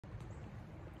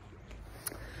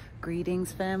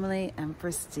Greetings, family.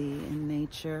 Empress D in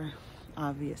nature,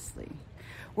 obviously.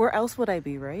 Where else would I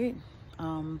be, right?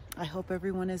 I hope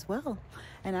everyone is well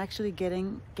and actually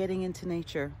getting into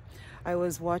nature. I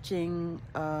was watching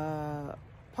a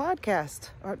podcast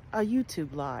or a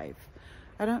YouTube live.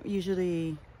 I don't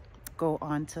usually go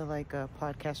on to like a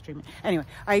podcast streaming. Anyway,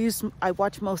 I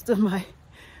watch most of my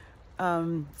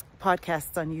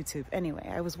podcasts on YouTube. Anyway,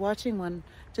 I was watching one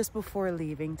just before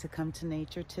leaving to come to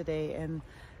nature today, and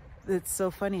it's so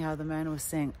funny how the man was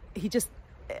saying,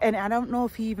 and I don't know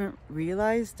if he even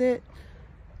realized it,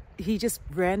 he just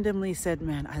randomly said,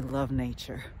 man, I love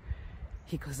nature.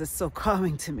 He goes, it's so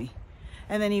calming to me.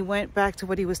 And then he went back to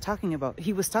what he was talking about.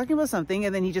 He was talking about something,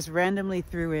 and then he just randomly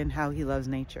threw in how he loves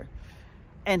nature.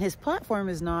 And his platform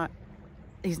is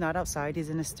he's not outside, he's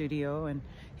in a studio, and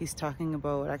he's talking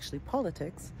about actually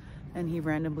politics. And he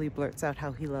randomly blurts out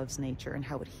how he loves nature and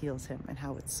how it heals him and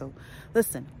how it's so...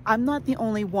 Listen, I'm not the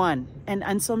only one.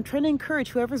 And so I'm trying to encourage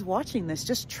whoever's watching this,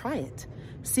 just try it.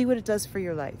 See what it does for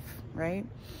your life, right?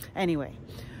 Anyway,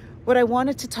 what I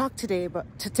wanted to talk today about,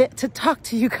 to talk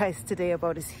to you guys today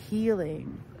about is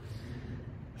healing.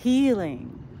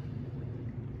 Healing.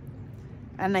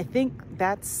 And I think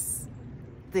that's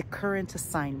the current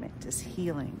assignment, is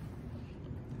healing.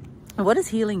 And what does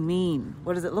healing mean?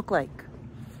 What does it look like?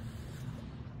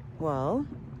 Well,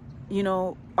 you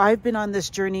know, I've been on this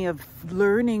journey of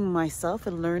learning myself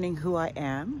and learning who I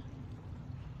am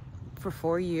for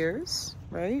 4 years,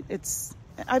 right?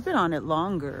 I've been on it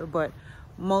longer, but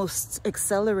most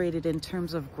accelerated in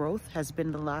terms of growth has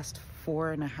been the last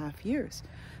 4.5 years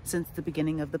since the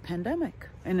beginning of the pandemic.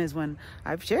 And is when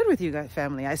I've shared with you guys,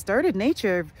 family, I started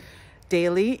Nature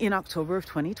Daily in October of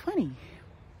 2020.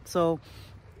 So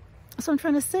I'm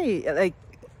trying to say, like,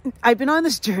 I've been on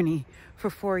this journey for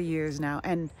 4 years now,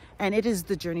 and it is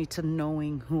the journey to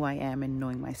knowing who I am and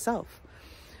knowing myself.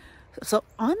 So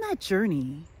on that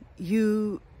journey,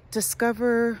 you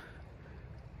discover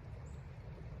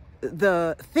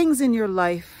the things in your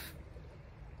life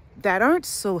that aren't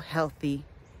so healthy,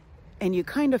 and you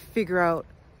kind of figure out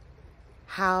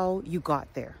how you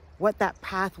got there, what that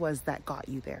path was that got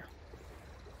you there,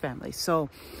 family. So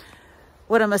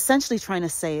what I'm essentially trying to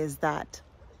say is that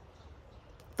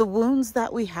the wounds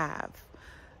that we have,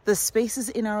 the spaces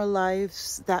in our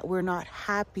lives that we're not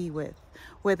happy with,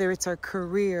 whether it's our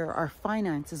career, our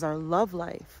finances, our love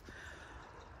life,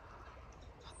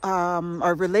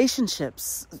 our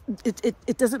relationships,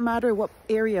 it doesn't matter what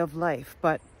area of life,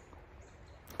 but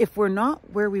if we're not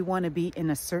where we want to be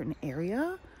in a certain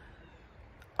area,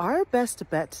 our best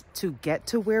bet to get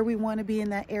to where we want to be in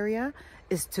that area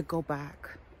is to go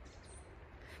back.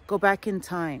 Go back in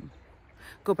time.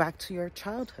 Go back to your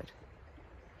childhood.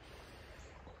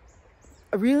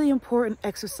 A really important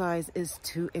exercise is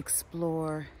to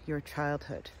explore your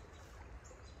childhood.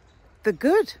 The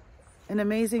good and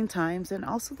amazing times, and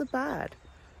also the bad.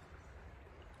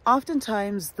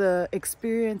 Oftentimes, the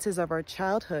experiences of our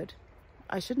childhood,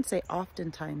 I shouldn't say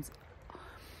oftentimes,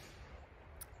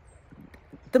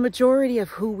 the majority of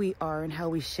who we are and how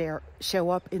we show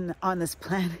up on this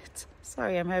planet.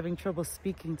 Sorry, I'm having trouble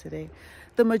speaking today.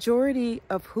 The majority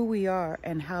of who we are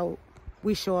and how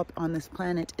we show up on this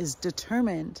planet is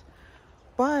determined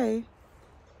by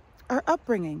our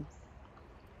upbringing.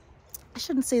 I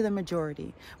shouldn't say the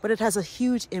majority, but it has a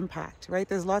huge impact, right?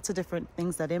 There's lots of different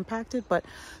things that impact it, but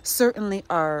certainly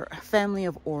our family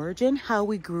of origin, how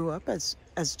we grew up as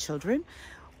children,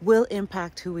 will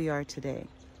impact who we are today.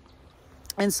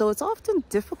 And so it's often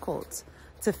difficult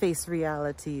to face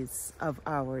realities of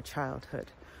our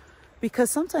childhood because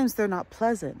sometimes they're not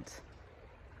pleasant.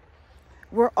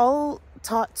 We're all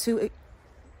taught to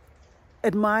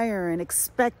admire and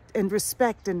expect and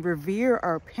respect and revere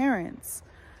our parents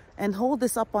and hold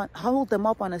them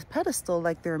up on a pedestal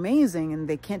like they're amazing and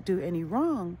they can't do any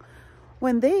wrong,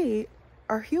 when they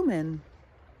are human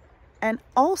and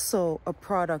also a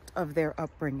product of their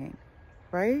upbringing,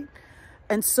 right?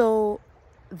 And so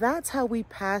that's how we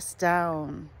pass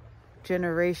down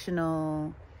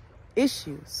generational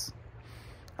issues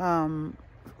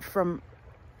from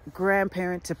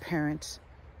grandparent to parent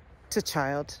to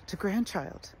child to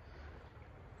grandchild.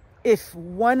 If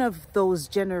one of those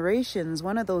generations,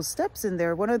 one of those steps in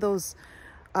there, one of those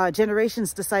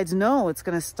generations decides, no, it's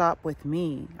going to stop with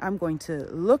me. I'm going to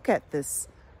look at this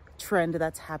trend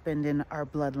that's happened in our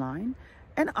bloodline,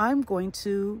 and I'm going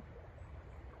to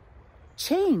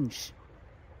change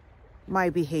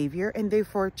my behavior and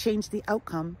therefore change the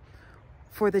outcome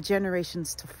for the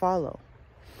generations to follow.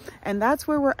 And that's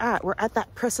where we're at. We're at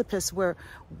that precipice where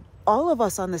all of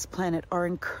us on this planet are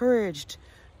encouraged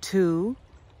to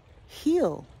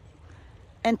heal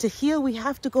And to heal, we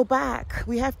have to go back.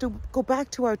 We have to go back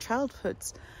to our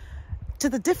childhoods, to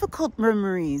the difficult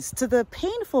memories, to the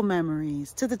painful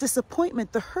memories, to the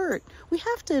disappointment, the hurt. We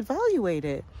have to evaluate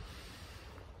it.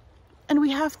 And we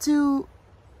have to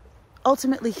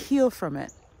ultimately heal from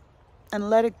it and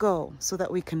let it go so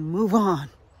that we can move on.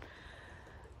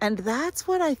 And that's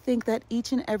what I think that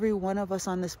each and every one of us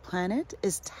on this planet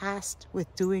is tasked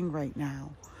with doing right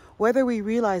now, whether we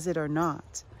realize it or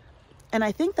not. And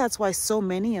I think that's why so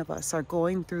many of us are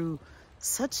going through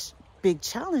such big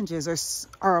challenges,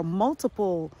 or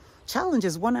multiple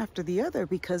challenges, one after the other,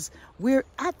 because we're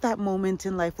at that moment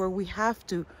in life where we have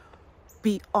to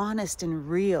be honest and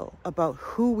real about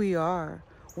who we are,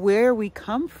 where we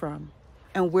come from,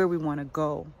 and where we want to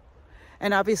go.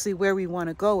 And obviously where we want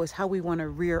to go is how we want to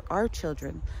rear our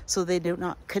children so they do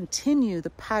not continue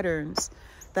the patterns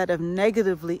that have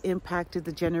negatively impacted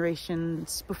the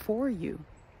generations before you.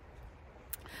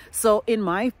 So in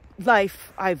my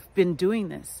life, I've been doing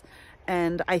this,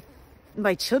 and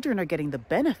my children are getting the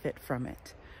benefit from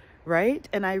it, right?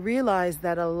 And I realize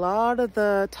that a lot of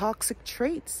the toxic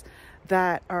traits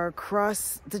that are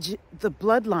across the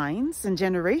bloodlines and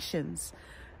generations,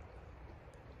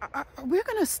 we're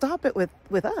going to stop it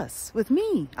with us, with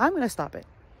me. I'm going to stop it.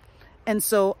 And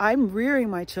so I'm rearing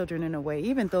my children in a way,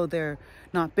 even though they're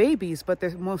not babies, but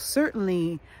they're most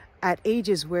certainly at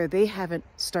ages where they haven't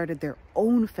started their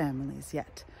own families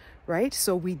yet, right?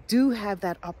 So we do have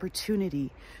that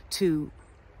opportunity to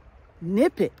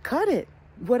nip it, cut it,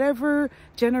 whatever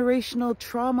generational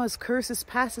traumas,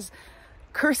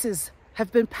 curses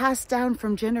have been passed down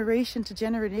from generation to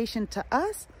generation to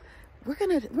us.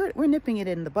 We're nipping it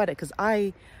in the bud, because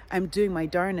I'm doing my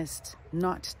darnest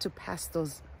not to pass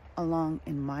those along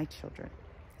in my children,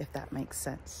 if that makes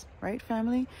sense, right,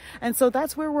 family? And so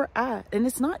that's where we're at. And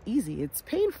it's not easy. It's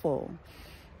painful.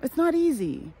 It's not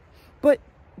easy, but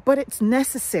it's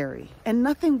necessary, and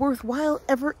nothing worthwhile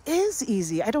ever is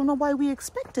easy. I don't know why we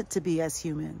expect it to be as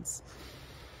humans.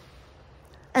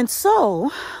 And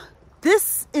so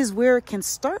this is where it can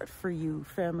start for you,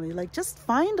 family. Like, just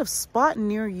find a spot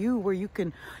near you where you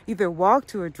can either walk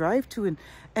to or drive to,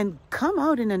 and come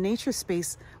out in a nature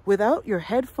space without your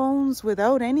headphones,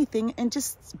 without anything, and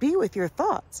just be with your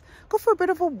thoughts. Go for a bit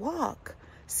of a walk.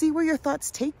 See where your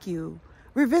thoughts take you.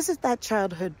 Revisit that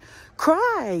childhood.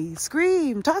 Cry,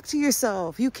 scream, talk to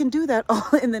yourself. You can do that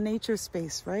all in the nature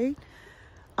space, right?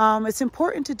 It's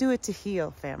important to do it to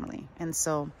heal, family. And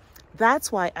so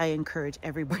that's why I encourage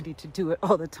everybody to do it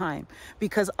all the time,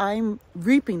 because I'm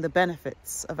reaping the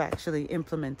benefits of actually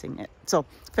implementing it. So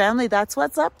family, that's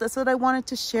what's up. That's what I wanted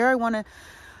to share. I want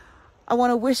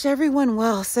to wish everyone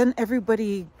well, send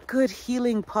everybody good,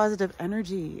 healing, positive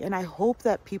energy. And I hope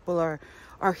that people are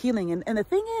healing. And the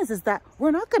thing is that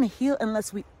we're not going to heal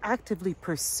unless we actively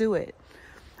pursue it.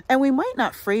 And we might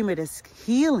not frame it as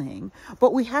healing,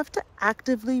 but we have to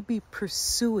actively be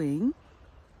pursuing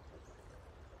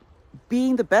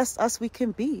being the best us we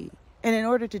can be. And in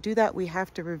order to do that, we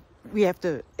have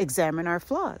to examine our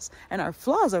flaws. And our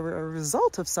flaws are a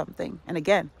result of something. And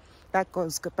again, that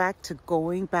goes back to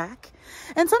going back.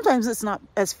 And sometimes it's not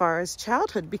as far as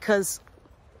childhood, because,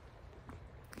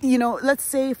 you know, let's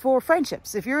say for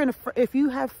friendships, if you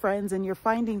have friends and you're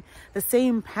finding the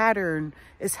same pattern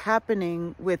is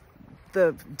happening with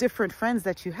the different friends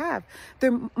that you have,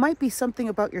 there might be something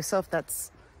about yourself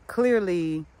that's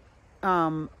clearly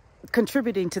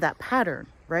contributing to that pattern,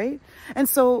 right? And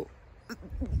so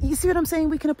you see what I'm saying?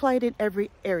 We can apply it in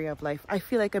every area of life. I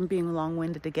feel like I'm being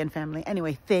long-winded again, family.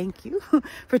 Anyway, thank you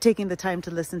for taking the time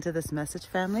to listen to this message,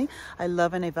 family. I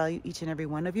love and I value each and every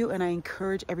one of you, and I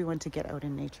encourage everyone to get out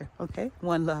in nature, okay?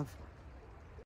 One love.